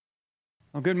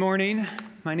Well, good morning.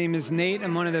 My name is Nate.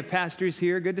 I'm one of the pastors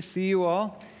here. Good to see you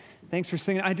all. Thanks for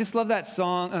singing. I just love that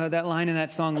song, that line in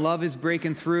that song, "Love is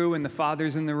breaking through and the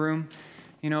Father's in the room."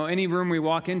 You know, any room we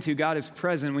walk into, God is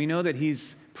present. We know that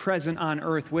He's present on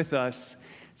earth with us.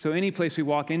 So any place we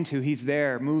walk into, He's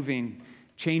there, moving,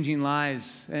 changing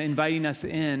lives, inviting us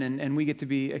in, and we get to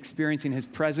be experiencing His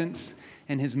presence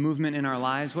and His movement in our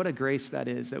lives. What a grace that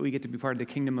is, that we get to be part of the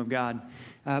kingdom of God.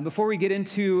 Before we get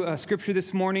into Scripture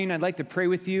this morning, I'd like to pray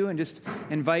with you and just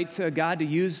invite God to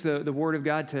use the Word of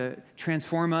God to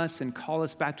transform us and call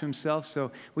us back to Himself.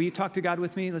 So will you talk to God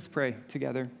with me? Let's pray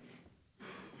together.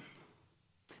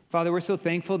 Father, we're so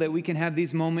thankful that we can have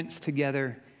these moments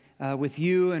together with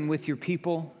you and with your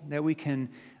people, that we can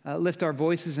lift our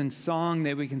voices in song,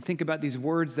 that we can think about these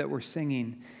words that we're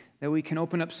singing, that we can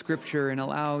open up Scripture and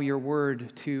allow your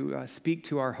word to speak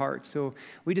to our hearts. So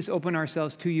we just open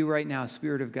ourselves to you right now,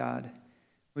 Spirit of God.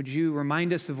 Would you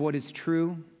remind us of what is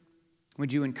true?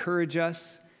 Would you encourage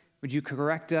us? Would you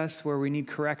correct us where we need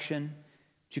correction?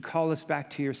 Would you call us back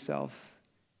to yourself?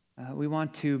 We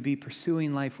want to be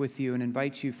pursuing life with you and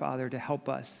invite you, Father, to help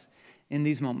us in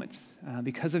these moments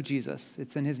because of Jesus.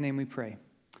 It's in His name we pray.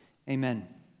 Amen.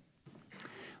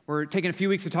 We're taking a few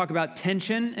weeks to talk about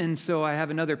tension, and so I have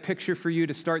another picture for you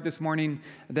to start this morning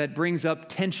that brings up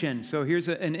tension. So here's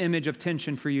an image of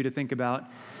tension for you to think about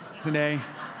today.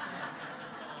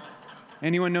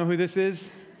 Anyone know who this is?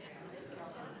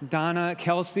 Donna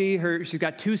Kelce. She's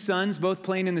got two sons, both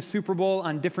playing in the Super Bowl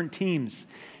on different teams.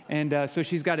 And so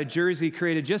she's got a jersey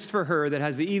created just for her that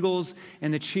has the Eagles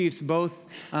and the Chiefs both,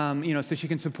 so she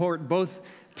can support both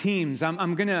teams. I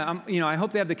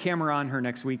hope they have the camera on her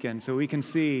next weekend so we can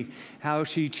see how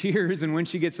she cheers and when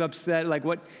she gets upset. Like,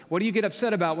 what do you get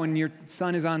upset about when your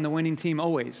son is on the winning team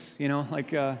always?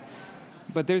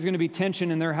 But there's going to be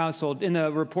tension in their household. In the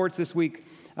reports this week,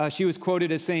 she was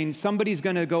quoted as saying, "Somebody's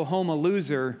going to go home a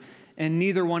loser, and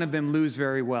neither one of them lose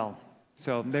very well."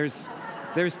 So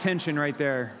there's tension right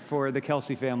there for the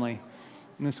Kelce family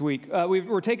this week.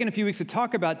 We're taking a few weeks to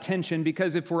talk about tension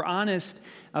because if we're honest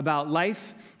about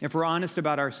life, if we're honest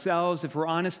about ourselves, if we're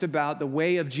honest about the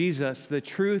way of Jesus, the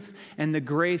truth and the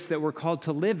grace that we're called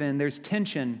to live in, there's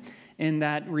tension in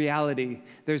that reality.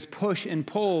 There's push and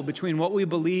pull between what we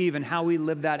believe and how we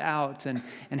live that out and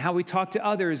how we talk to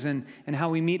others and how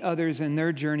we meet others in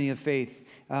their journey of faith.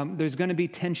 There's going to be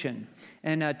tension.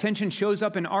 And tension shows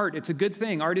up in art. It's a good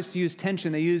thing. Artists use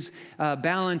tension. They use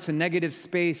balance and negative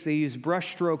space. They use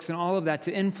brush strokes and all of that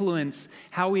to influence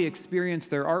how we experience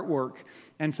their artwork.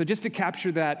 And so just to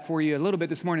capture that for you a little bit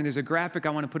this morning, there's a graphic I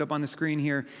want to put up on the screen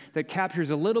here that captures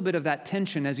a little bit of that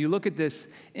tension. As you look at this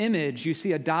image, you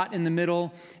see a dot in the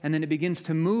middle, and then it begins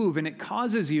to move, and it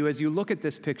causes you, as you look at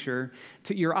this picture,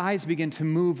 your eyes begin to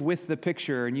move with the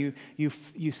picture, and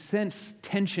you sense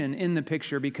tension in the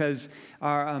picture because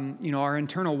our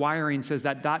internal wiring says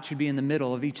that dot should be in the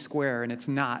middle of each square, and it's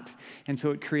not. And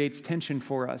so it creates tension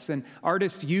for us. And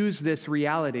artists use this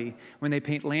reality when they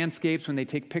paint landscapes, when they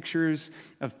take pictures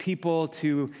of people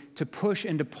to push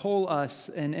and to pull us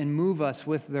and move us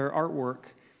with their artwork.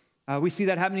 We see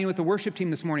that happening with the worship team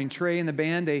this morning. Trey and the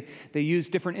band, they use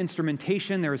different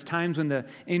instrumentation. There was times when the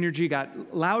energy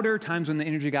got louder, times when the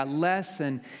energy got less,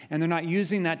 and they're not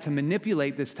using that to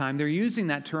manipulate this time. They're using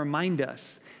that to remind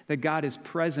us that God is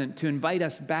present, to invite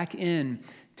us back in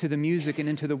to the music and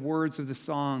into the words of the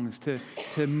songs,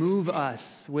 to move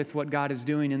us with what God is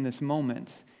doing in this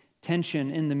moment.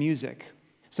 Tension in the music.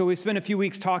 So we spent a few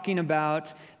weeks talking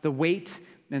about the weight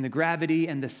and the gravity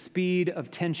and the speed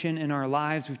of tension in our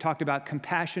lives. We've talked about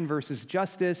compassion versus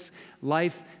justice,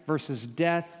 life versus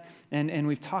death, and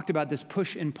we've talked about this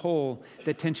push and pull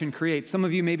that tension creates. Some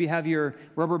of you maybe have your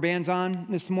rubber bands on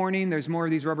this morning. There's more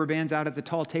of these rubber bands out at the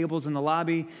tall tables in the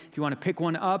lobby. If you want to pick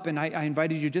one up, and I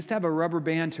invited you just to have a rubber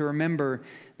band to remember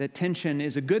that tension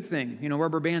is a good thing.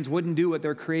 Rubber bands wouldn't do what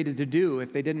they're created to do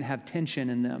if they didn't have tension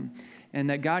in them, and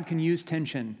that God can use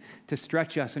tension to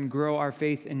stretch us and grow our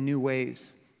faith in new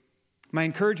ways. My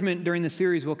encouragement during the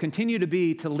series will continue to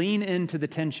be to lean into the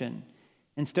tension.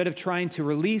 Instead of trying to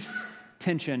release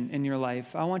tension in your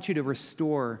life, I want you to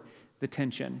restore the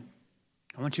tension.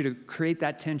 I want you to create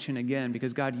that tension again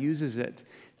because God uses it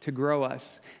to grow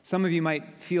us. Some of you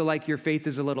might feel like your faith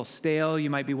is a little stale. You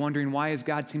might be wondering, why does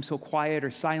God seem so quiet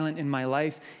or silent in my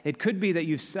life? It could be that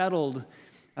you've settled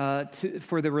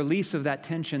for the release of that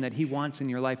tension that He wants in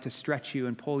your life to stretch you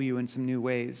and pull you in some new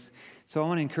ways. So I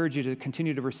want to encourage you to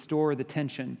continue to restore the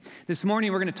tension. This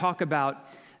morning, we're going to talk about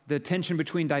the tension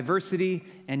between diversity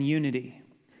and unity.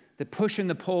 The push and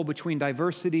the pull between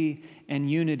diversity and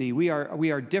unity. We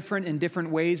are different in different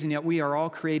ways, and yet we are all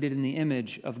created in the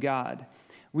image of God.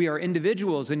 We are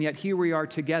individuals, and yet here we are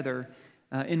together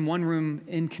in one room,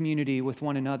 in community with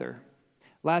one another.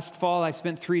 Last fall, I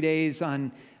spent 3 days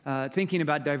on thinking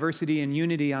about diversity and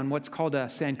unity on what's called a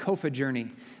Sankofa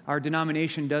journey. Our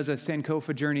denomination does a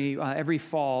Sankofa journey every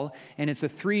fall, and it's a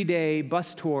 3-day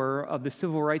bus tour of the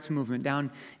civil rights movement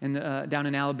down in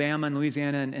Alabama and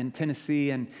Louisiana and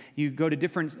Tennessee. And you go to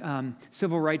different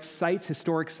civil rights sites,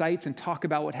 historic sites, and talk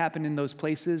about what happened in those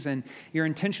places. And you're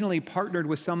intentionally partnered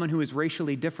with someone who is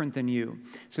racially different than you.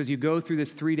 So as you go through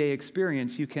this 3-day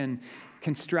experience, you can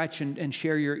stretch and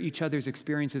share each other's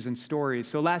experiences and stories.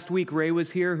 So last week, Ray was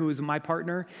here, who was my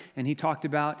partner, and he talked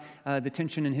about the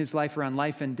tension in his life around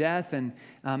life and death. And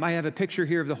I have a picture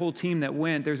here of the whole team that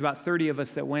went. There's about 30 of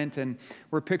us that went, and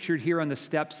we're pictured here on the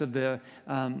steps of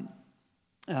on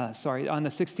the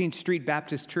 16th Street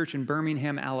Baptist Church in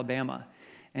Birmingham, Alabama.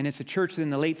 And it's a church that in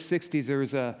the late 60s, there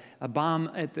was a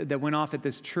bomb that went off at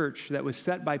this church that was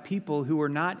set by people who were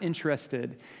not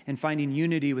interested in finding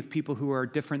unity with people who are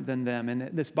different than them. And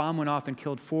this bomb went off and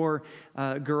killed 4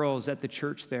 girls at the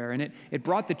church there. And it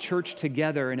brought the church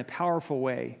together in a powerful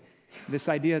way. This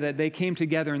idea that they came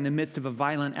together in the midst of a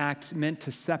violent act meant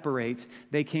to separate.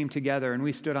 They came together, and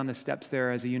we stood on the steps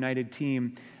there as a united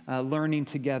team, learning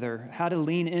together how to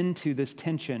lean into this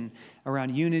tension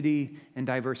around unity and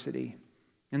diversity.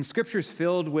 And Scripture's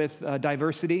filled with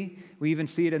diversity. We even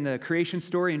see it in the creation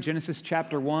story in Genesis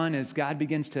chapter 1 as God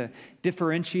begins to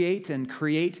differentiate and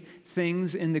create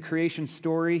things in the creation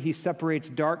story. He separates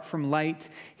dark from light.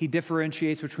 He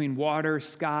differentiates between water,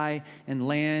 sky, and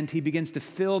land. He begins to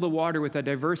fill the water with a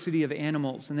diversity of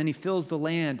animals, and then he fills the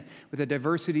land with a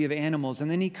diversity of animals,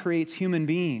 and then he creates human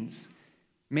beings,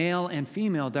 male and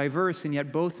female, diverse and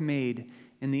yet both made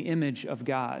in the image of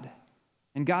God.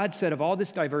 And God said of all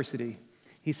this diversity,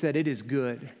 he said, it is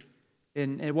good.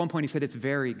 And at one point he said, it's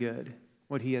very good,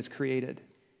 what he has created.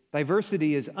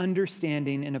 Diversity is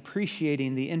understanding and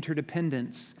appreciating the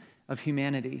interdependence of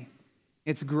humanity.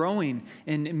 It's growing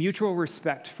in mutual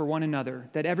respect for one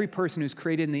another, that every person who's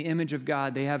created in the image of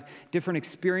God, they have different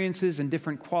experiences and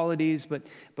different qualities, but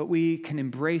we can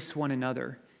embrace one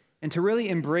another. And to really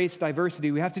embrace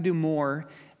diversity, we have to do more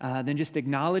than just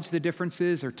acknowledge the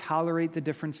differences or tolerate the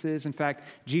differences. In fact,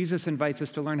 Jesus invites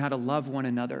us to learn how to love one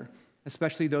another,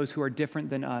 especially those who are different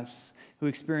than us, who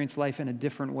experience life in a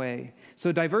different way.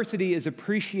 So diversity is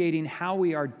appreciating how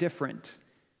we are different,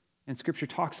 and Scripture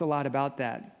talks a lot about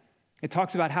that. It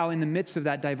talks about how in the midst of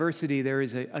that diversity, there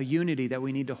is a unity that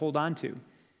we need to hold on to.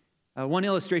 One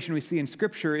illustration we see in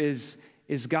Scripture is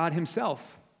God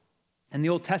himself. In the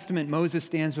Old Testament, Moses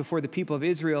stands before the people of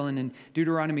Israel, and in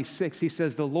Deuteronomy 6, he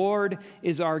says, the Lord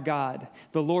is our God.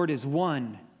 The Lord is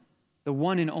one, the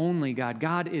one and only God.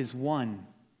 God is one.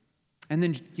 And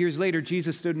then years later,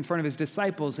 Jesus stood in front of his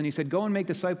disciples, and he said, go and make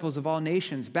disciples of all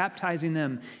nations, baptizing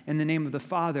them in the name of the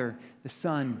Father, the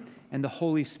Son, and the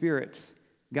Holy Spirit.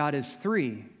 God is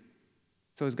 3.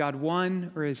 So is God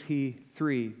 1 or is he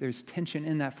 3? There's tension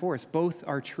in that for us. Both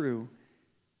are true.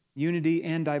 Unity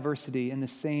and diversity in the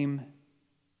same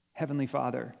Heavenly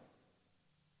Father.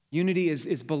 Unity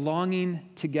is belonging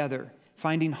together,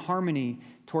 finding harmony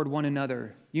toward one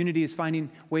another. Unity is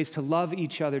finding ways to love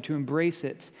each other, to embrace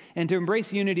it. And to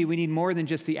embrace unity, we need more than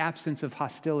just the absence of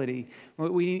hostility.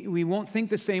 We won't think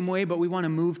the same way, but we want to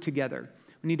move together.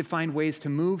 We need to find ways to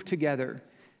move together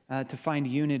to find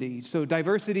unity. So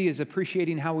diversity is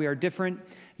appreciating how we are different.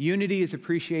 Unity is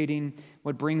appreciating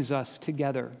what brings us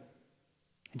together.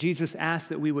 Jesus asked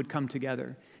that we would come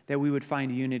together, that we would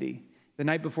find unity. The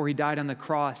night before he died on the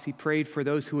cross, he prayed for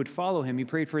those who would follow him. He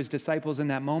prayed for his disciples in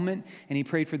that moment, and he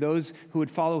prayed for those who would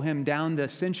follow him down the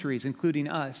centuries, including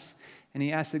us. And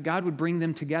he asked that God would bring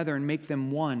them together and make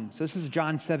them one. So this is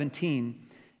John 17,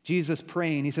 Jesus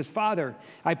praying. He says, Father,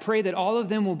 I pray that all of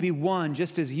them will be one,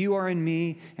 just as you are in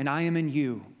me and I am in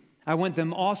you. I want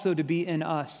them also to be in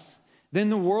us. Then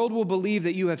the world will believe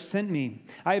that you have sent me.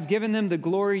 I have given them the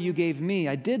glory you gave me.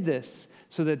 I did this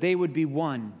so that they would be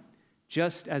one,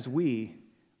 just as we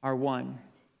are one.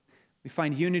 We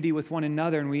find unity with one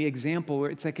another, and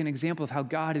it's like an example of how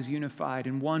God is unified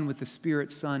and one with the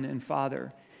Spirit, Son, and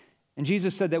Father. And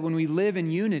Jesus said that when we live in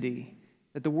unity,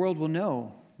 that the world will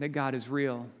know that God is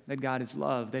real, that God is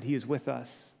love, that he is with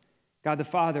us. God the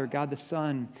Father, God the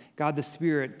Son, God the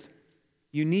Spirit,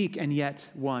 unique and yet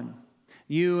one.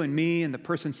 You and me and the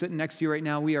person sitting next to you right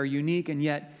now, we are unique, and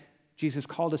yet Jesus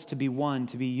called us to be one,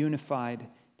 to be unified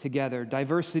together.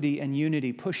 Diversity and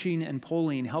unity, pushing and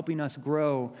pulling, helping us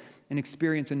grow and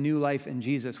experience a new life in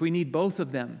Jesus. We need both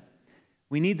of them.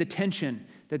 We need the tension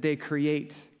that they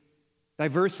create.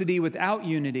 Diversity without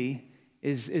unity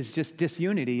is just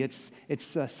disunity. It's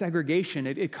segregation.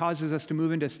 It causes us to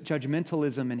move into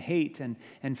judgmentalism and hate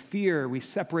and fear. We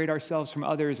separate ourselves from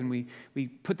others, and we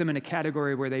put them in a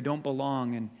category where they don't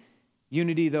belong. And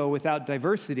unity, though, without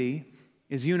diversity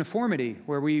is uniformity,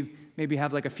 where we maybe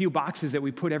have like a few boxes that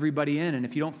we put everybody in, and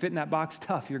if you don't fit in that box,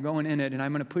 tough, you're going in it, and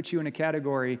I'm going to put you in a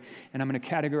category, and I'm going to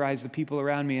categorize the people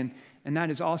around me, and that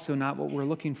is also not what we're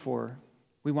looking for.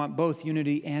 We want both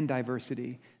unity and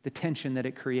diversity, the tension that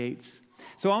it creates.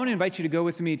 So I want to invite you to go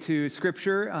with me to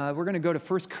Scripture. We're going to go to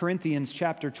 1 Corinthians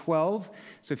chapter 12.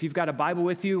 So if you've got a Bible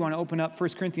with you want to open up 1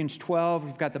 Corinthians 12.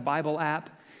 We've got the Bible app.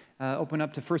 Open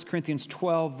up to 1 Corinthians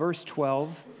 12, verse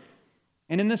 12.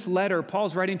 And in this letter,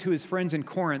 Paul's writing to his friends in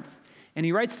Corinth, and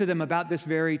he writes to them about this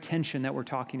very tension that we're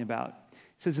talking about.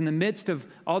 It says, in the midst of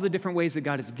all the different ways that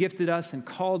God has gifted us and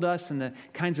called us and the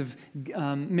kinds of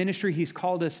ministry he's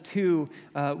called us to,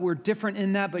 we're different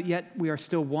in that, but yet we are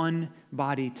still one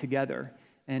body together.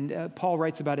 And Paul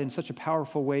writes about it in such a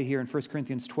powerful way here in 1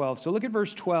 Corinthians 12. So look at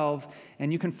verse 12,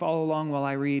 and you can follow along while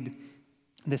I read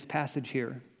this passage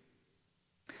here.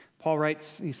 Paul writes,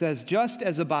 he says, just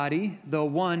as a body, though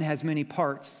one, has many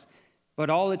parts, but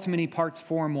all its many parts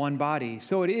form one body,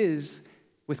 so it is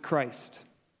with Christ,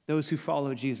 those who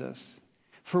follow Jesus.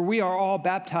 For we are all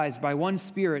baptized by one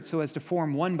Spirit so as to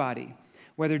form one body,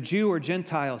 whether Jew or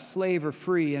Gentile, slave or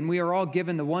free, and we are all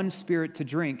given the one Spirit to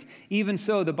drink. Even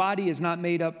so, the body is not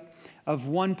made up of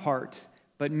one part,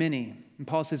 but many. And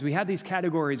Paul says we have these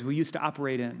categories we used to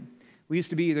operate in. We used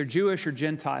to be either Jewish or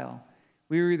Gentile.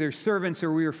 We were either servants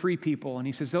or we were free people. And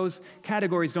he says those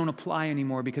categories don't apply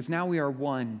anymore because now we are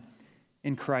one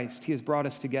in Christ. He has brought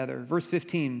us together. Verse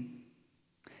 15.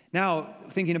 Now,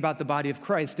 thinking about the body of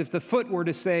Christ, if the foot were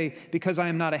to say, because I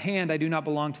am not a hand, I do not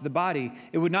belong to the body,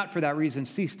 it would not for that reason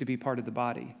cease to be part of the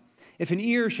body. If an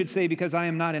ear should say, because I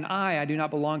am not an eye, I do not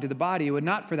belong to the body, it would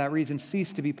not for that reason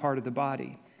cease to be part of the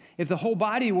body. If the whole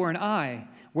body were an eye,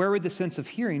 where would the sense of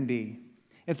hearing be?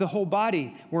 If the whole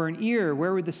body were an ear,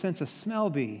 where would the sense of smell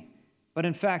be? But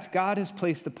in fact, God has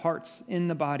placed the parts in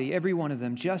the body, every one of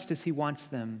them, just as he wants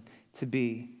them to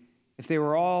be. If they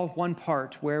were all one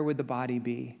part, where would the body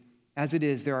be? As it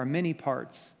is, there are many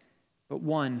parts, but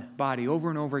one body. Over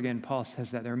and over again, Paul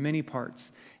says that. There are many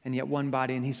parts, and yet one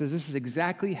body. And he says this is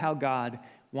exactly how God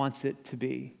wants it to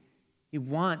be. He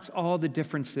wants all the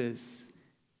differences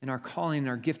in our calling and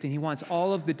our gifting. He wants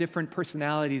all of the different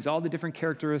personalities, all the different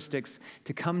characteristics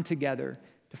to come together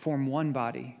to form one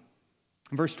body.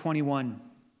 Verse 21,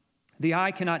 the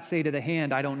eye cannot say to the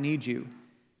hand, I don't need you.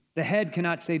 The head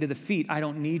cannot say to the feet, I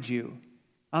don't need you.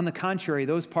 On the contrary,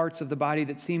 those parts of the body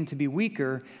that seem to be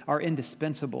weaker are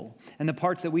indispensable, and the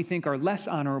parts that we think are less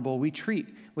honorable we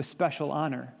treat with special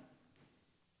honor.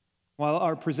 While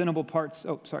our presentable parts,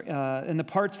 and the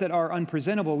parts that are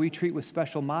unpresentable we treat with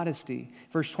special modesty.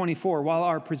 Verse 24, while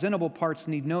our presentable parts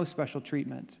need no special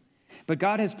treatment. But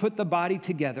God has put the body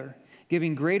together,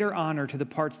 giving greater honor to the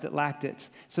parts that lacked it,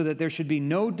 so that there should be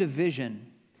no division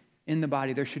in the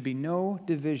body. There should be no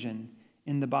division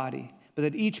in the body, but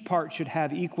that each part should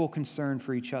have equal concern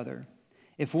for each other.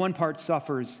 If one part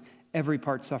suffers, every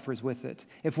part suffers with it.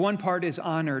 If one part is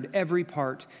honored, every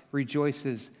part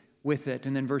rejoices with it.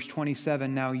 And then verse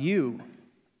 27, now you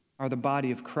are the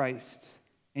body of Christ,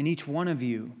 and each one of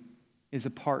you is a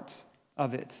part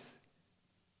of it.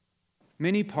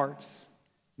 Many parts,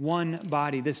 one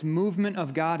body. This movement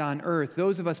of God on earth,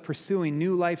 those of us pursuing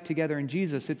new life together in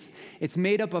Jesus, it's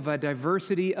made up of a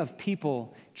diversity of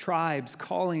people, tribes,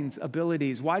 callings,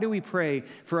 abilities. Why do we pray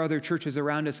for other churches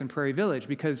around us in Prairie Village?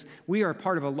 Because we are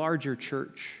part of a larger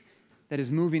church that is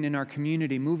moving in our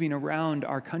community, moving around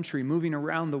our country, moving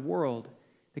around the world.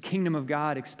 The kingdom of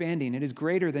God expanding. It is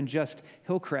greater than just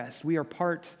Hillcrest. We are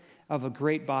part of a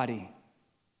great body.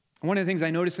 One of the things I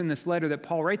notice in this letter that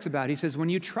Paul writes about, he says, when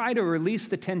you try to release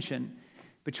the tension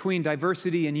between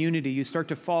diversity and unity, you start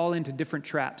to fall into different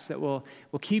traps that will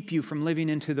keep you from living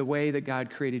into the way that God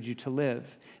created you to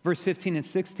live. Verse 15 and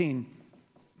 16,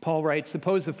 Paul writes,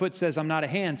 suppose the foot says, I'm not a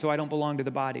hand, so I don't belong to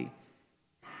the body.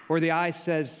 Or the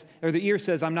ear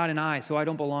says, I'm not an eye, so I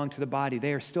don't belong to the body.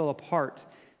 They are still a part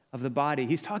of the body.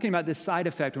 He's talking about this side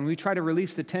effect. When we try to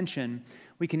release the tension,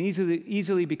 we can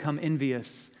easily become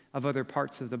envious of other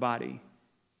parts of the body.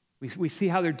 We see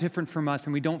how they're different from us,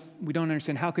 and we don't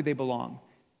understand how could they belong.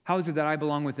 How is it that I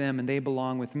belong with them and they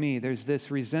belong with me? There's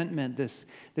this resentment,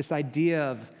 this idea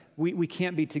of we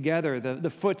can't be together. The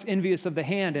foot's envious of the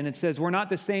hand, and it says we're not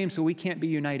the same, so we can't be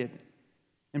united.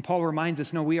 And Paul reminds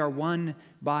us, no, we are one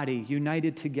body,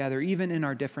 united together, even in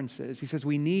our differences. He says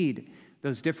we need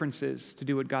those differences to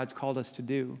do what God's called us to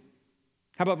do.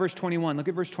 How about verse 21? Look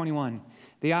at verse 21.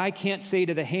 The eye can't say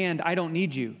to the hand, I don't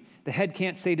need you. The head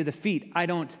can't say to the feet, I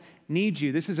don't need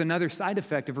you. This is another side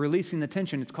effect of releasing the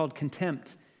tension. It's called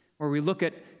contempt, where we look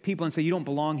at people and say, you don't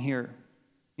belong here.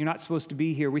 You're not supposed to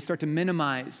be here. We start to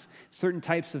minimize certain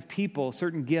types of people,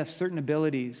 certain gifts, certain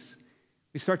abilities.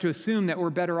 We start to assume that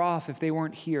we're better off if they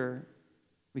weren't here.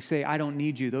 We say, I don't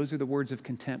need you. Those are the words of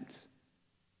contempt.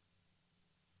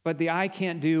 But the eye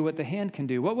can't do what the hand can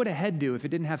do. What would a head do if it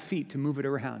didn't have feet to move it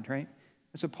around, right?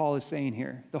 That's what Paul is saying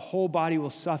here. The whole body will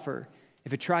suffer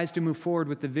if it tries to move forward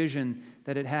with the vision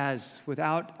that it has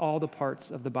without all the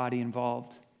parts of the body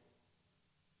involved.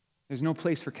 There's no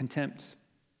place for contempt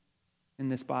in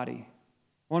this body.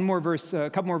 One more verse, a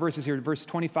couple more verses here, verse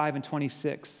 25 and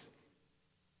 26.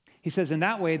 He says, in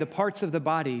that way, the parts of the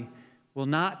body will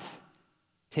not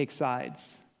take sides.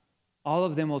 All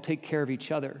of them will take care of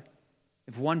each other.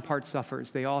 If one part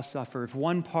suffers, they all suffer. If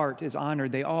one part is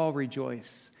honored, they all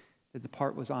rejoice that the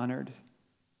part was honored.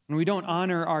 When we don't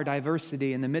honor our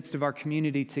diversity in the midst of our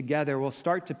community together, we'll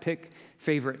start to pick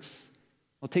favorites.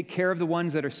 We'll take care of the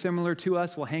ones that are similar to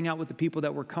us. We'll hang out with the people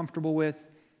that we're comfortable with,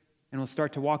 and we'll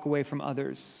start to walk away from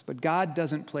others. But God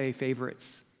doesn't play favorites,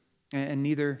 and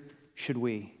neither should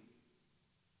we.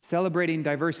 Celebrating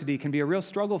diversity can be a real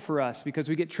struggle for us because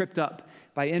we get tripped up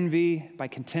by envy, by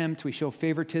contempt, we show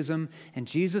favoritism, and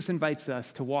Jesus invites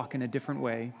us to walk in a different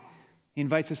way. He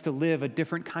invites us to live a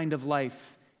different kind of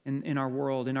life in our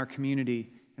world, in our community,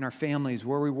 in our families,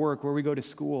 where we work, where we go to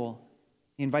school.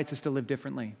 He invites us to live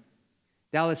differently.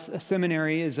 Dallas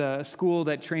Seminary is a school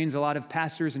that trains a lot of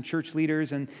pastors and church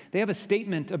leaders, and they have a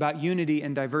statement about unity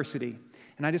and diversity.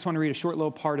 And I just want to read a short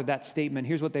little part of that statement.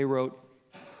 Here's what they wrote.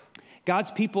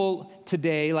 God's people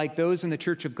today, like those in the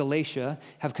church of Galatia,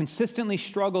 have consistently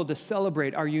struggled to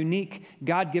celebrate our unique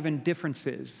God-given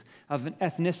differences of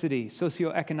ethnicity,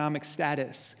 socioeconomic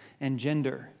status, and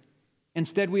gender.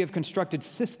 Instead, we have constructed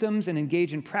systems and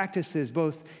engaged in practices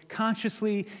both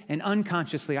consciously and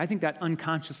unconsciously. I think that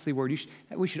unconsciously word,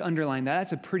 we should underline that.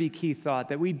 That's a pretty key thought,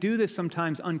 that we do this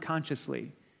sometimes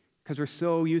unconsciously because we're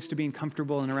so used to being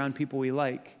comfortable and around people we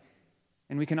like.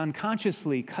 And we can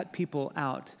unconsciously cut people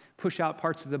out, push out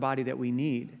parts of the body that we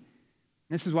need. And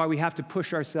this is why we have to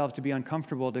push ourselves to be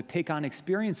uncomfortable, to take on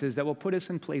experiences that will put us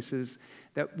in places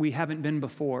that we haven't been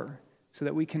before so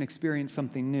that we can experience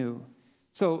something new.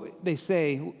 So they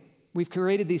say, we've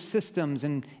created these systems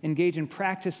and engage in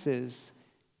practices,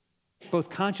 both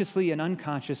consciously and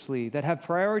unconsciously, that have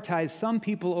prioritized some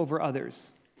people over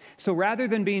others. So rather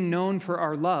than being known for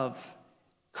our love,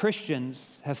 Christians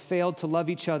have failed to love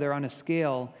each other on a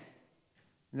scale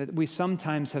that we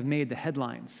sometimes have made the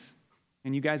headlines.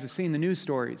 And you guys have seen the news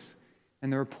stories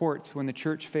and the reports when the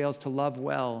church fails to love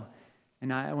well.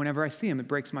 And whenever I see them, it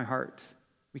breaks my heart.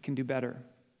 We can do better.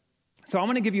 So I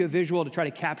want to give you a visual to try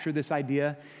to capture this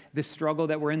idea, this struggle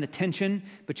that we're in, the tension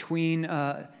between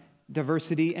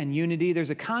diversity and unity. There's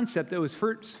a concept that was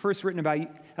first written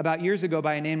about years ago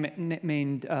by a man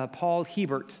named Paul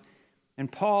Hebert.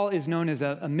 And Paul is known as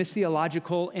a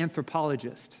missiological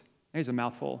anthropologist. There's a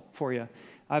mouthful for you.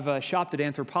 I've shopped at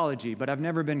Anthropology, but I've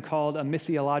never been called a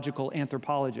missiological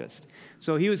anthropologist.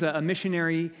 So he was a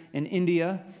missionary in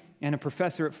India and a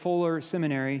professor at Fuller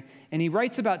Seminary, and he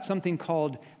writes about something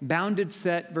called bounded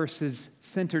set versus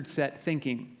centered set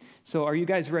thinking. So are you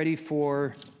guys ready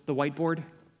for the whiteboard?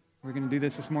 We're going to do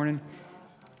this morning.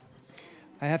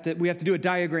 We have to do a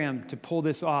diagram to pull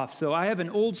this off. So I have an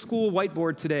old school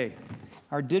whiteboard today.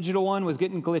 Our digital one was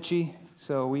getting glitchy,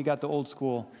 so we got the old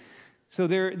school. So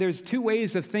there's two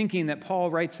ways of thinking that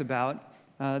Paul writes about,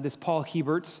 this Paul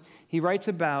Hebert. He writes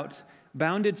about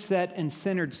bounded set and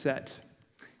centered set.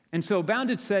 And so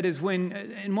bounded set is when,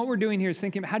 and what we're doing here is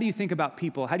thinking, how do you think about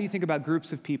people? How do you think about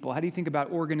groups of people? How do you think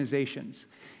about organizations?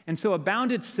 And so a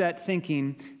bounded set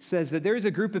thinking says that there's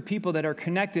a group of people that are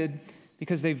connected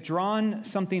because they've drawn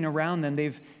something around them.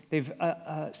 They've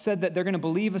said that they're going to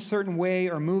believe a certain way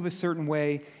or move a certain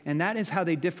way, and that is how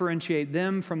they differentiate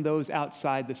them from those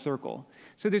outside the circle.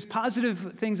 So there's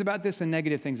positive things about this and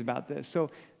negative things about this.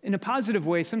 So in a positive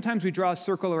way, sometimes we draw a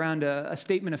circle around a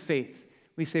statement of faith.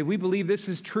 We say, we believe this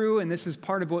is true, and this is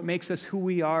part of what makes us who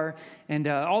we are, and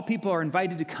all people are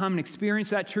invited to come and experience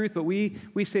that truth, but we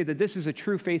say that this is a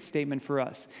true faith statement for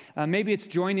us. Maybe it's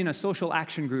joining a social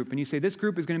action group, and you say, this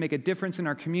group is going to make a difference in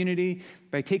our community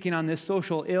by taking on this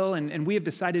social ill, and we have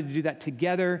decided to do that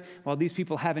together, while these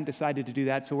people haven't decided to do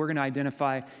that, so we're going to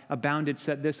identify a bounded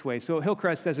set this way. So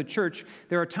Hillcrest, as a church,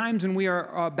 there are times when we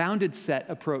are a bounded set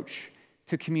approach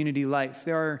to community life.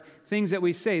 There are things that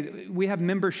we say. We have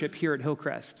membership here at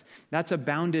Hillcrest. That's a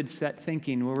bounded set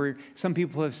thinking where some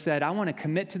people have said, I want to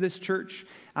commit to this church,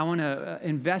 I want to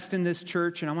invest in this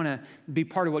church, and I want to be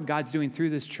part of what God's doing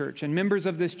through this church. And members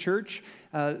of this church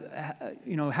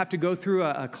have to go through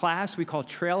a class we call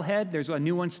Trailhead. There's a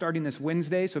new one starting this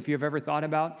Wednesday, so if you've ever thought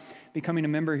about becoming a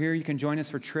member here, you can join us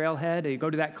for Trailhead. They go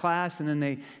to that class, and then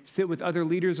they sit with other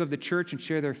leaders of the church and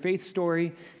share their faith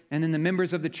story. And then the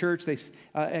members of the church, they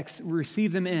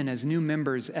receive them in as new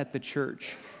members at the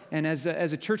church. And as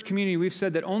a church community, we've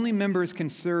said that only members can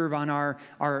serve on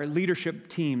our leadership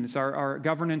teams, our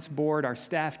governance board, our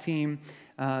staff team.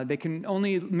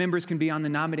 Only members can be on the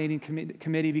nominating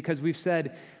committee because we've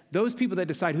said those people that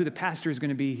decide who the pastor is going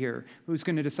to be here, who's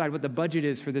going to decide what the budget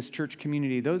is for this church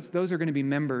community, those are going to be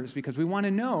members because we want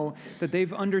to know that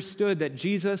they've understood that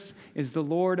Jesus is the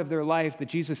Lord of their life, that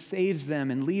Jesus saves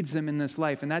them and leads them in this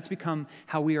life. And that's become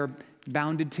how we are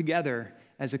bounded together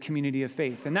as a community of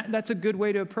faith. And that's a good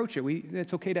way to approach it.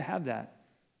 It's okay to have that.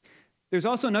 There's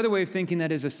also another way of thinking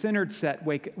that is a centered set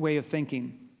way of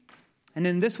thinking. And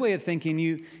in this way of thinking,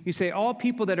 you say all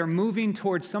people that are moving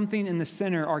towards something in the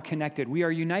center are connected. We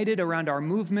are united around our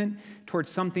movement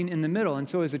towards something in the middle. And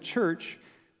so as a church,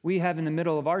 we have in the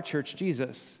middle of our church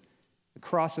Jesus, the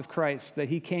cross of Christ, that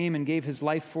he came and gave his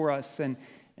life for us and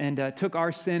took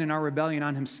our sin and our rebellion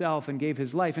on himself and gave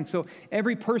his life. And so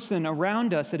every person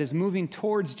around us that is moving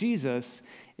towards Jesus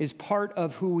is part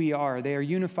of who we are. They are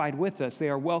unified with us. They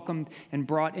are welcomed and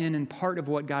brought in and part of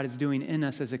what God is doing in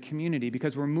us as a community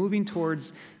because we're moving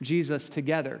towards Jesus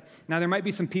together. Now, there might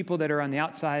be some people that are on the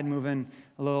outside moving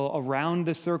a little around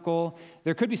the circle.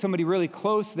 There could be somebody really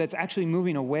close that's actually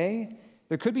moving away.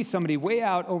 There could be somebody way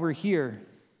out over here.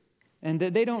 And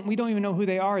we don't even know who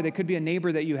they are. They could be a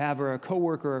neighbor that you have or a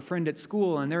coworker or a friend at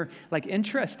school, and they're like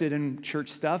interested in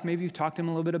church stuff. Maybe you've talked to them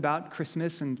a little bit about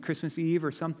Christmas and Christmas Eve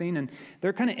or something, and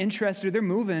they're kind of interested. They're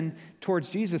moving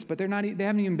towards Jesus, but they haven't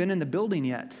even been in the building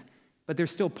yet. But they're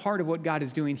still part of what God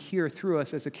is doing here through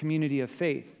us as a community of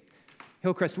faith.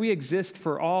 Hillcrest, we exist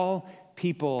for all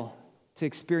people to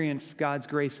experience God's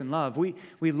grace and love. We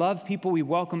love people. We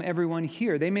welcome everyone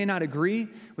here. They may not agree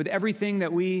with everything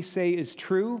that we say is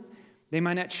true. They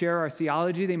might not share our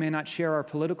theology. They may not share our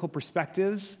political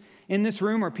perspectives. In this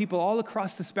room are people all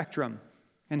across the spectrum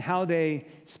and how they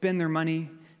spend their money,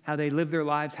 how they live their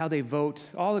lives, how they vote,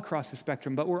 all across the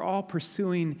spectrum. But we're all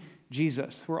pursuing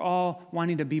Jesus. We're all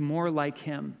wanting to be more like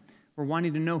him. We're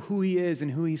wanting to know who he is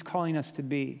and who he's calling us to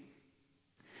be.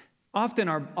 Often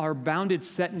our bounded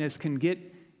setness can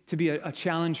get to be a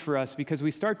challenge for us because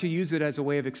we start to use it as a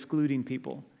way of excluding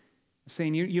people.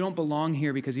 Saying you don't belong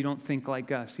here because you don't think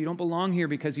like us. You don't belong here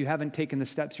because you haven't taken the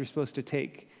steps you're supposed to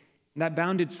take. And that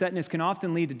bounded setness can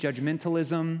often lead to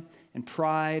judgmentalism and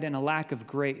pride and a lack of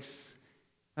grace.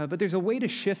 But there's a way to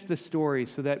shift the story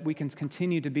so that we can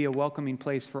continue to be a welcoming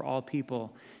place for all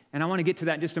people. And I want to get to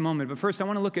that in just a moment. But first, I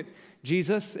want to look at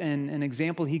Jesus and an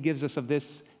example he gives us of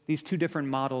these two different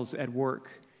models at work.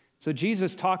 So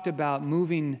Jesus talked about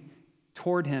moving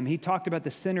toward him. He talked about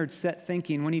the centered set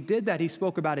thinking. When he did that, he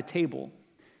spoke about a table.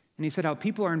 And he said how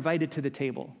people are invited to the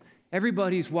table.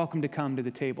 Everybody's welcome to come to the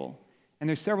table. And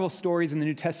there's several stories in the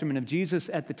New Testament of Jesus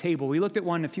at the table. We looked at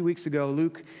one a few weeks ago,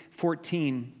 Luke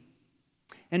 14.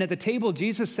 And at the table,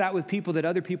 Jesus sat with people that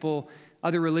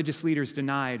other religious leaders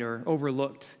denied or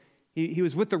overlooked. He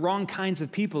was with the wrong kinds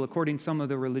of people, according to some of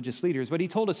the religious leaders. But he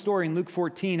told a story in Luke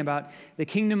 14 about the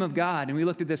kingdom of God. And we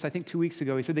looked at this, I think, 2 weeks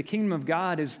ago. He said the kingdom of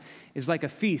God is like a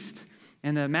feast.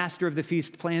 And the master of the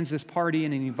feast plans this party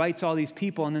and he invites all these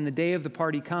people. And then the day of the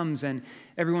party comes and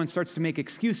everyone starts to make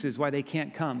excuses why they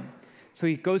can't come. So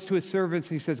he goes to his servants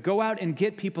and he says, go out and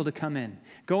get people to come in.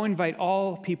 Go invite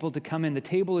all people to come in. The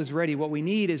table is ready. What we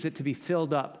need is it to be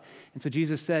filled up. And so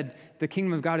Jesus said, the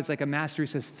kingdom of God is like a master who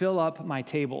says, fill up my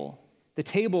table. The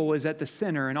table was at the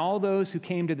center, and all those who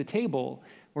came to the table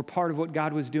were part of what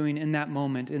God was doing in that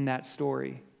moment, in that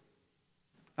story.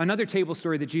 Another table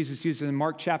story that Jesus uses in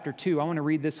Mark chapter 2, I want to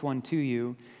read this one to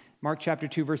you. Mark chapter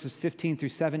 2, verses 15 through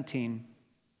 17.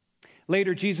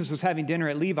 Later, Jesus was having dinner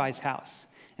at Levi's house,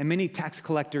 and many tax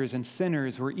collectors and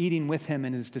sinners were eating with him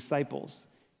and his disciples.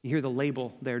 You hear the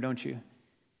label there, don't you?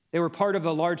 They were part of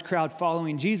a large crowd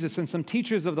following Jesus, and some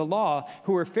teachers of the law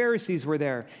who were Pharisees were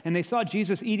there. And they saw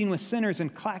Jesus eating with sinners and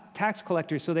tax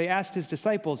collectors, so they asked his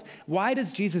disciples, why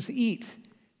does Jesus eat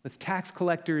with tax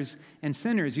collectors and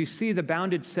sinners? You see the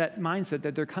bounded set mindset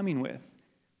that they're coming with.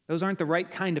 Those aren't the right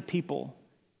kind of people.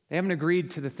 They haven't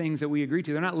agreed to the things that we agree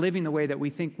to. They're not living the way that we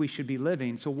think we should be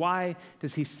living. So why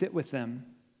does he sit with them?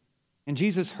 And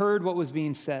Jesus heard what was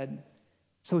being said.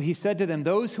 So he said to them,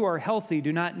 those who are healthy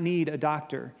do not need a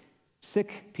doctor.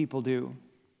 Sick people do.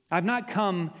 I've not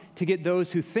come to get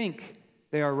those who think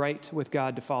they are right with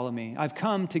God to follow me. I've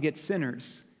come to get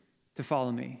sinners to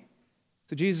follow me.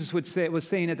 So Jesus was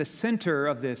saying at the center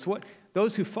of this,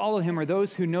 those who follow him are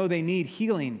those who know they need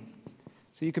healing.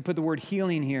 So you could put the word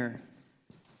healing here.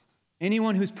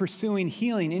 Anyone who's pursuing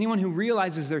healing, anyone who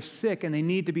realizes they're sick and they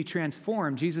need to be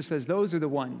transformed, Jesus says, those are the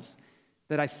ones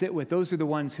that I sit with. Those are the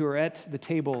ones who are at the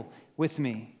table with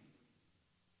me.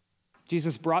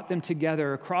 Jesus brought them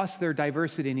together across their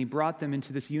diversity, and he brought them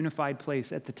into this unified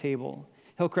place at the table.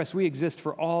 Hillcrest, we exist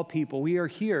for all people. We are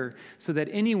here so that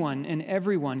anyone and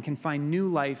everyone can find new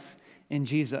life in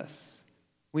Jesus.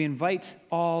 We invite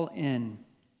all in.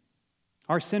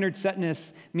 Our centered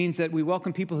setness means that we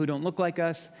welcome people who don't look like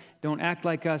us, don't act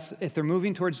like us. If they're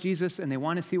moving towards Jesus and they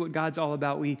want to see what God's all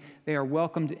about, they are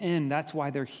welcomed in. That's why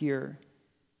they're here.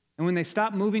 And when they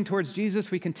stop moving towards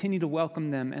Jesus, we continue to welcome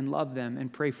them and love them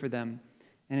and pray for them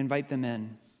and invite them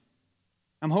in.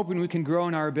 I'm hoping we can grow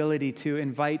in our ability to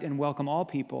invite and welcome all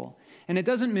people. And it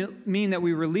doesn't mean that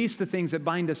we release the things that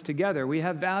bind us together. We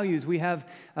have values, we have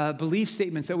belief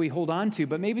statements that we hold on to,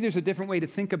 but maybe there's a different way to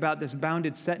think about this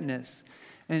bounded setness.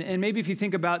 And maybe if you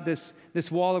think about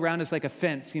this wall around us like a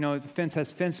fence, the fence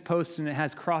has fence posts and it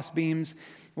has cross beams.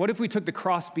 What if we took the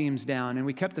cross beams down and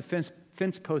we kept the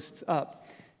fence posts up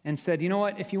and said, you know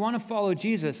what, if you want to follow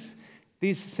Jesus,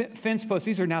 these fence posts,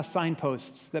 these are now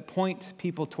signposts that point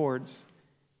people towards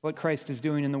what Christ is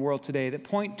doing in the world today, that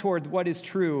point toward what is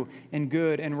true and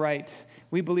good and right.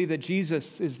 We believe that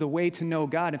Jesus is the way to know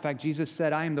God. In fact, Jesus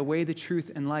said, I am the way, the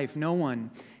truth, and life. No one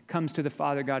comes to the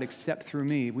Father God except through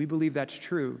me. We believe that's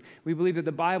true. We believe that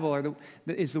the Bible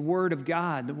is the Word of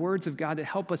God, the words of God that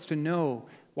help us to know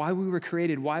why we were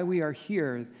created, why we are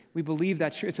here. We believe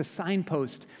that's true. It's a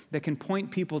signpost that can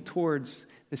point people towards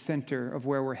the center of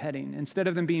where we're heading. Instead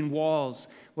of them being walls,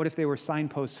 what if they were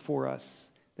signposts for us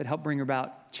that help bring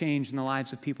about change in the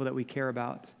lives of people that we care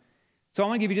about? So I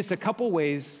want to give you just a couple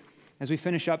ways as we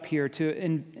finish up here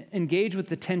to engage with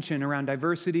the tension around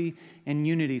diversity and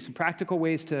unity, some practical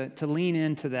ways to lean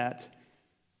into that.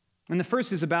 And the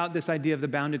first is about this idea of the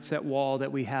bounded set wall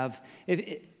that we have.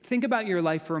 Think about your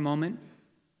life for a moment.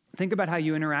 Think about how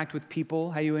you interact with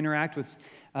people, how you interact with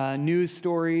news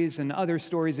stories and other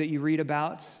stories that you read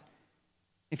about.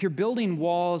 If you're building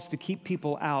walls to keep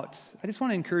people out, I just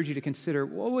want to encourage you to consider,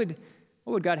 what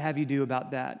would God have you do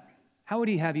about that? How would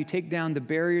he have you take down the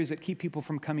barriers that keep people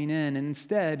from coming in and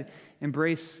instead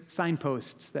embrace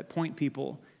signposts that point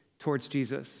people towards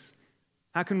Jesus?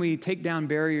 How can we take down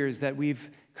barriers that we've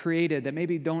created that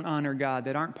maybe don't honor God,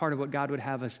 that aren't part of what God would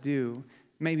have us do?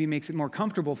 Maybe makes it more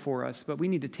comfortable for us, but we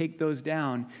need to take those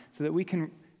down so that we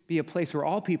can be a place where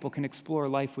all people can explore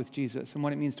life with Jesus and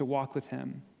what it means to walk with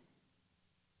him.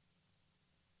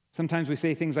 Sometimes we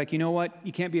say things like, you know what?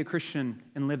 You can't be a Christian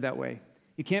and live that way.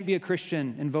 You can't be a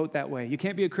Christian and vote that way. You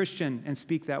can't be a Christian and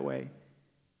speak that way.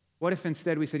 What if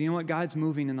instead we said, you know what? God's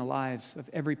moving in the lives of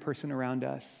every person around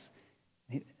us.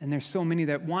 And there's so many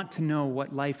that want to know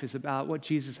what life is about, what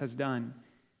Jesus has done.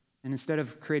 And instead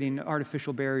of creating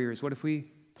artificial barriers, what if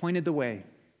we pointed the way?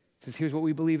 It says, here's what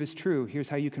we believe is true. Here's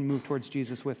how you can move towards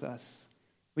Jesus with us.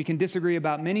 We can disagree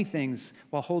about many things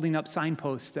while holding up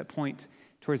signposts that point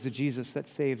towards the Jesus that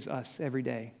saves us every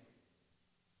day.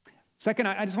 Second,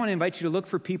 I just want to invite you to look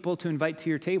for people to invite to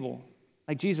your table,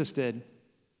 like Jesus did.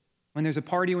 When there's a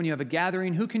party, when you have a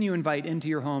gathering, who can you invite into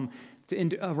your home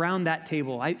around that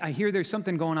table? I hear there's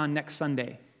something going on next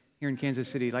Sunday here in Kansas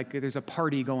City, like there's a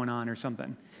party going on or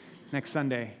something next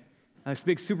Sunday. This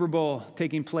big Super Bowl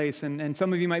taking place, and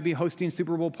some of you might be hosting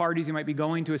Super Bowl parties. You might be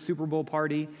going to a Super Bowl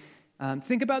party.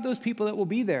 Think about those people that will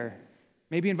be there.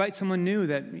 Maybe invite someone new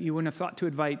that you wouldn't have thought to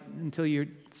invite until you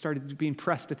started being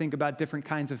pressed to think about different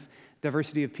kinds of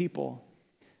diversity of people.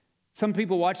 Some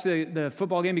people watch the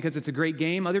football game because it's a great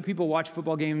game. Other people watch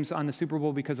football games on the Super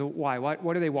Bowl because of why?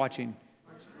 What are they watching?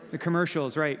 The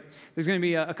commercials, right. There's going to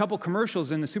be a couple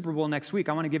commercials in the Super Bowl next week.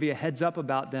 I want to give you a heads up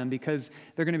about them because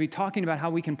they're going to be talking about how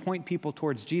we can point people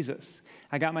towards Jesus.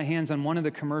 I got my hands on one of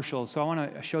the commercials, so I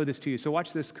want to show this to you. So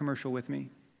watch this commercial with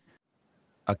me.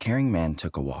 A caring man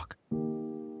took a walk.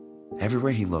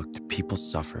 Everywhere he looked, people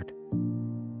suffered.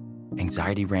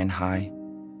 Anxiety ran high.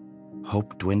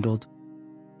 Hope dwindled.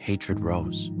 Hatred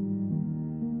rose.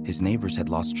 His neighbors had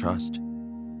lost trust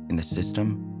in the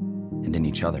system and in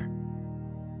each other.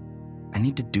 I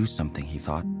need to do something, he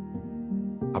thought.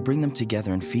 I'll bring them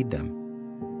together and feed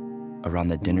them. Around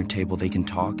the dinner table, they can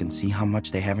talk and see how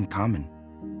much they have in common.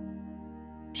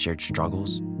 Shared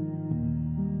struggles,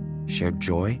 shared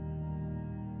joy,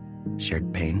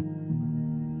 shared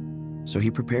pain. So he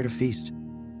prepared a feast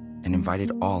and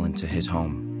invited all into his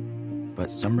home.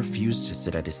 But some refused to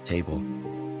sit at his table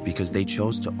because they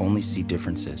chose to only see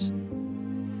differences.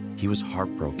 He was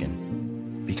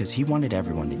heartbroken because he wanted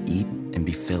everyone to eat and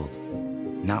be filled,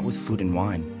 not with food and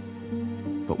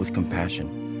wine, but with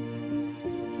compassion.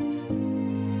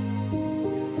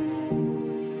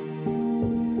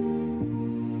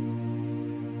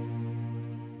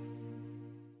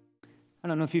 I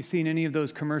don't know if you've seen any of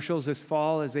those commercials this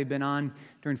fall as they've been on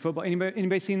during football.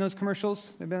 Anybody seen those commercials?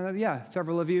 Yeah,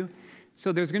 several of you.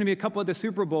 So there's going to be a couple at the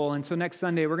Super Bowl, and so next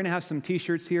Sunday we're going to have some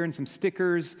T-shirts here and some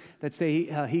stickers that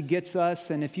say He Gets Us.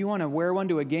 And if you want to wear one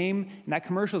to a game, and that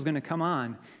commercial is going to come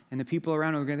on, and the people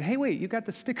around are going to, hey, wait, you got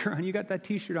the sticker on, you got that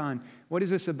T-shirt on. What is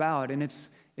this about? And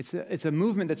it's a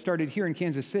movement that started here in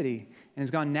Kansas City and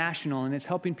has gone national, and it's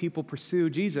helping people pursue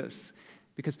Jesus,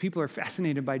 because people are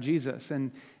fascinated by Jesus.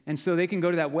 And so they can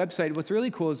go to that website. What's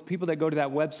really cool is people that go to that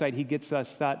website,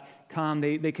 hegetsus.com,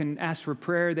 they can ask for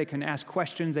prayer, they can ask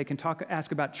questions, they can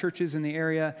ask about churches in the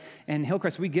area. And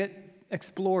Hillcrest, we get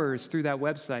explorers through that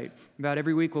website. About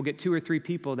every week we'll get 2 or 3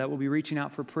 people that will be reaching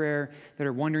out for prayer, that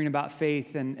are wondering about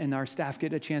faith, and our staff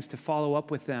get a chance to follow up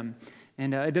with them.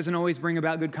 And it doesn't always bring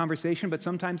about good conversation, but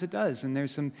sometimes it does. And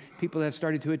there's some people that have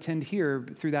started to attend here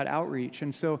through that outreach.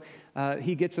 And so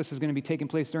He Gets Us is going to be taking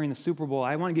place during the Super Bowl.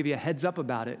 I want to give you a heads up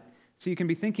about it, so you can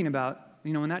be thinking about,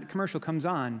 when that commercial comes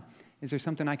on, is there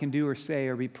something I can do or say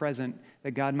or be present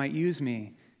that God might use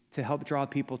me to help draw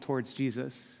people towards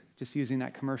Jesus, just using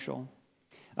that commercial.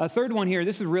 A third one here,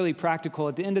 this is really practical.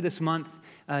 At the end of this month,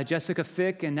 Jessica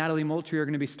Fick and Natalie Moultrie are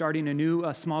going to be starting a new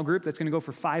small group that's going to go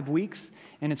for 5 weeks,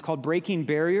 and it's called Breaking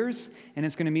Barriers, and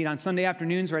it's going to meet on Sunday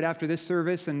afternoons right after this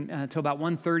service and until about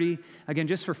 1:30. Again,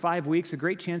 just for 5 weeks, a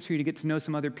great chance for you to get to know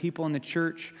some other people in the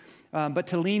church, but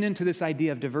to lean into this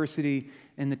idea of diversity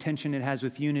and the tension it has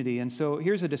with unity. And so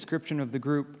here's a description of the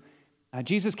group.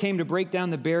 Jesus came to break down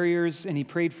the barriers, and He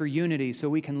prayed for unity so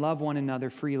we can love one another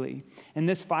freely. And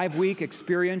this 5-week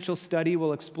experiential study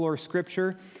will explore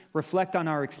Scripture, reflect on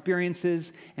our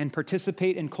experiences, and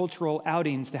participate in cultural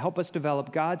outings to help us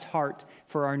develop God's heart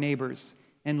for our neighbors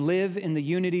and live in the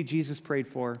unity Jesus prayed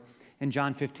for in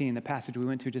John 15, the passage we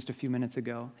went to just a few minutes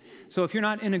ago. So if you're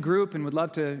not in a group and would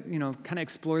love to, kind of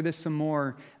explore this some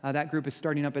more, that group is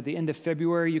starting up at the end of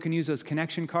February. You can use those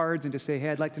connection cards and just say,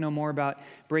 hey, I'd like to know more about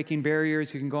Breaking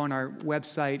Barriers. You can go on our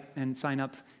website and sign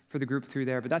up for the group through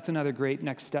there. But that's another great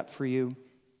next step for you.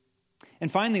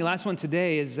 And finally, last one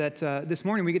today is that this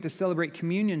morning we get to celebrate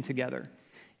communion together.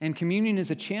 And communion is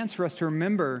a chance for us to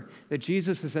remember that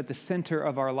Jesus is at the center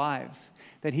of our lives,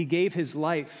 that He gave His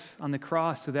life on the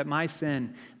cross so that my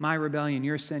sin, my rebellion,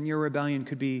 your sin, your rebellion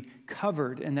could be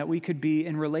covered, and that we could be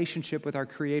in relationship with our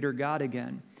Creator God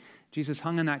again. Jesus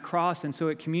hung on that cross, and so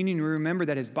at communion we remember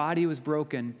that His body was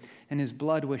broken and His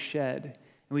blood was shed.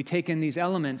 And we take in these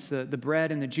elements, the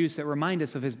bread and the juice, that remind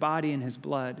us of His body and His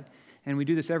blood. And we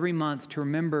do this every month to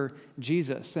remember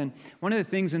Jesus. And one of the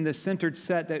things in this centered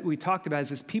set that we talked about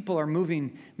is as people are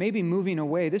maybe moving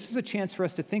away, this is a chance for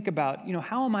us to think about,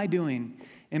 how am I doing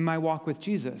in my walk with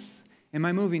Jesus? Am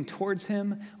I moving towards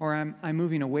Him, or am I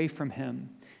moving away from Him?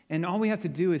 And all we have to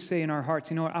do is say in our hearts,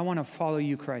 what, I want to follow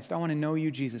you, Christ. I want to know you,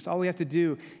 Jesus. All we have to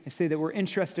do is say that we're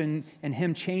interested in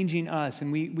Him changing us,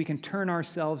 and we can turn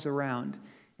ourselves around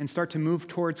and start to move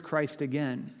towards Christ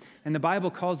again. And the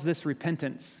Bible calls this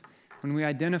repentance. When we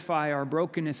identify our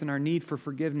brokenness and our need for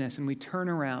forgiveness, and we turn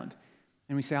around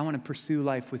and we say, I want to pursue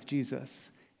life with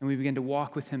Jesus, and we begin to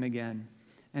walk with Him again.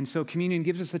 And so communion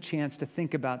gives us a chance to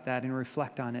think about that and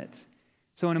reflect on it.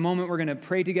 So in a moment, we're going to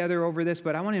pray together over this,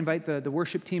 but I want to invite the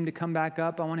worship team to come back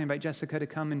up. I want to invite Jessica to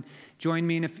come and join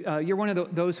me. And if you're one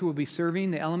of those who will be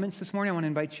serving the elements this morning, I want to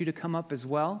invite you to come up as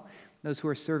well, those who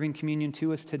are serving communion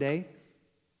to us today.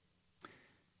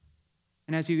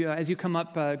 And as you come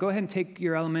up, go ahead and take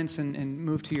your elements and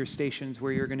move to your stations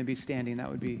where you're going to be standing. That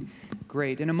would be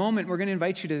great. In a moment, we're going to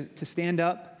invite you to stand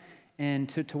up and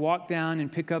to walk down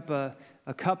and pick up a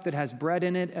cup that has bread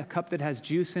in it, a cup that has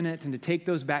juice in it, and to take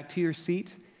those back to your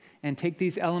seat and take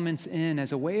these elements in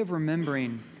as a way of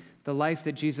remembering the life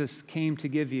that Jesus came to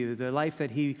give you, the life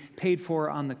that He paid for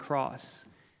on the cross.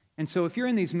 And so if you're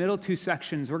in these middle 2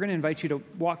 sections, we're going to invite you to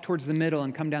walk towards the middle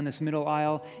and come down this middle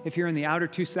aisle. If you're in the outer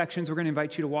 2 sections, we're going to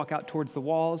invite you to walk out towards the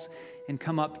walls and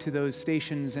come up to those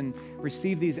stations and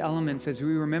receive these elements as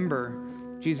we remember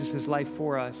Jesus' life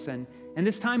for us. And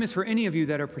this time is for any of you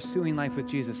that are pursuing life with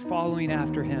Jesus, following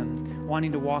after Him,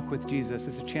 wanting to walk with Jesus.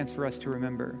 It's a chance for us to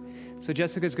remember. So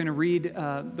Jessica's going to read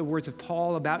the words of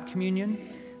Paul about communion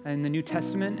in the New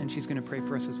Testament, and she's going to pray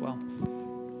for us as well.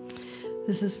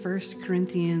 This is 1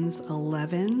 Corinthians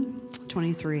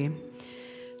 11:23.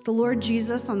 The Lord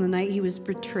Jesus, on the night He was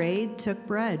betrayed, took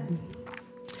bread.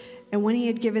 And when he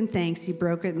had given thanks, he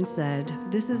broke it and said,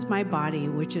 "This is my body,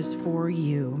 which is for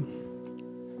you."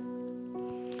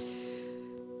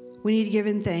 When he had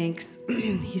given thanks,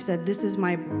 he said, This is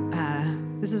my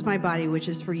body, which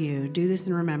is for you. Do this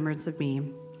in remembrance of me."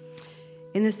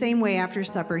 In the same way, after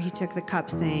supper, he took the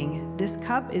cup, saying, "This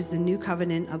cup is the new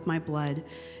covenant of my blood.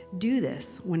 Do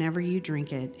this whenever you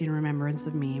drink it in remembrance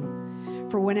of me.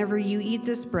 For whenever you eat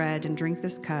this bread and drink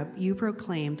this cup, you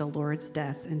proclaim the Lord's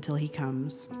death until he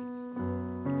comes."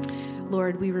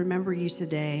 Lord, we remember you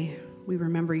today. We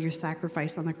remember your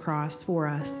sacrifice on the cross for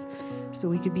us so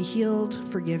we could be healed,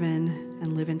 forgiven,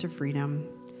 and live into freedom.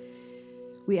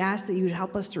 We ask that you would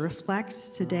help us to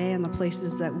reflect today on the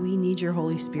places that we need your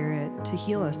Holy Spirit to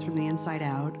heal us from the inside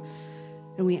out.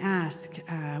 And we ask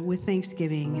with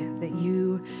thanksgiving that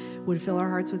you would fill our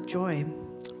hearts with joy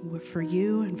for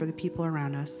you and for the people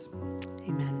around us.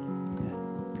 Amen.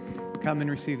 Come and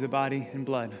receive the body and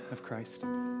blood of Christ.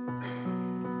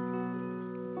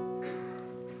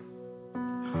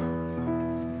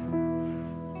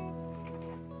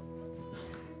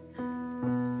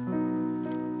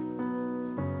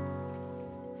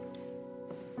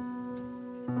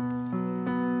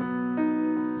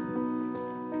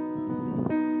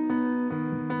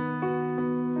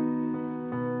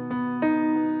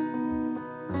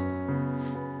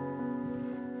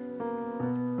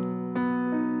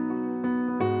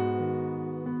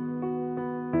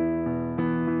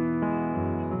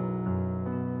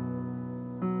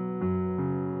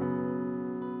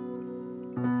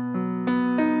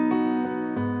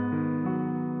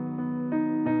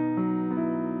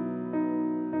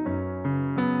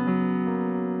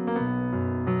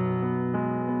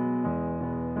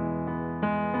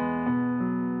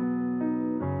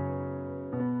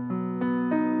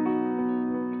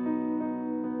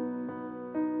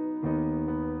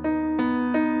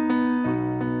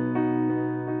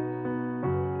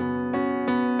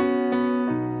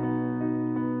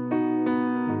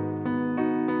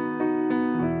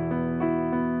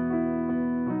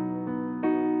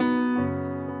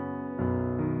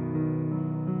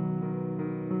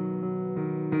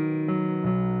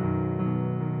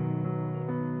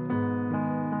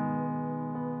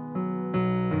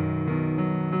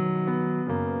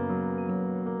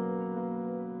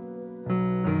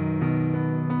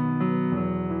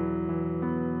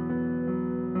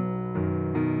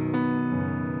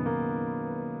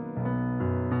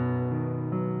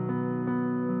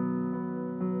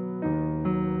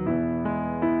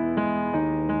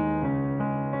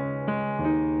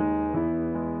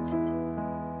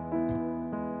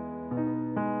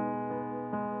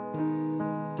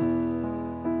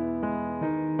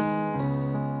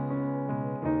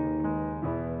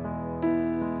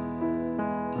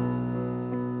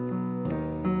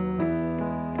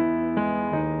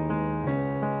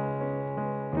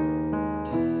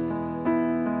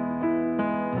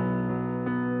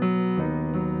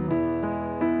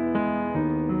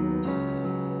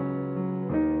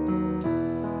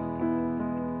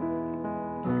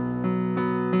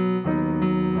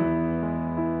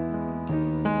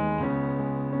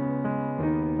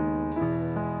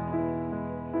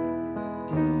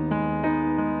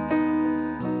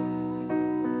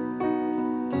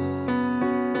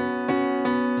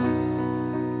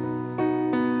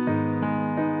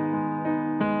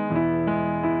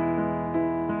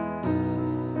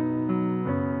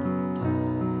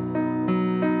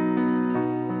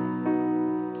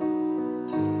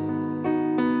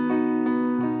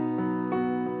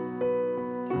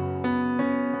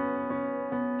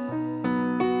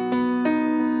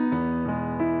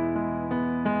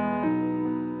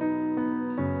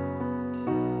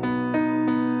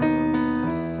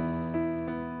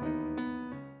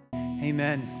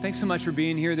 Amen. Thanks so much for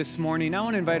being here this morning. I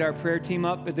want to invite our prayer team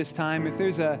up at this time. If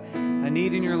there's a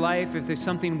need in your life, if there's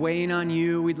something weighing on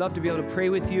you, we'd love to be able to pray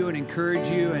with you and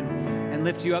encourage you and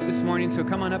lift you up this morning. So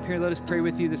come on up here, let us pray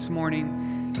with you this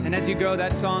morning. And as you go,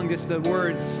 that song, just the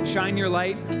words, "Shine your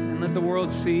light and let the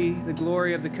world see the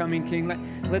glory of the coming King."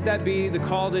 Let that be the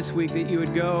call this week, that you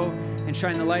would go and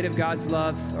shine the light of God's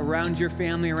love around your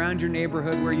family, around your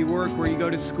neighborhood, where you work, where you go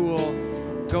to school.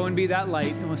 Go and be that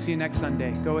light, and we'll see you next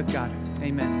Sunday. Go with God.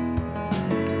 Amen.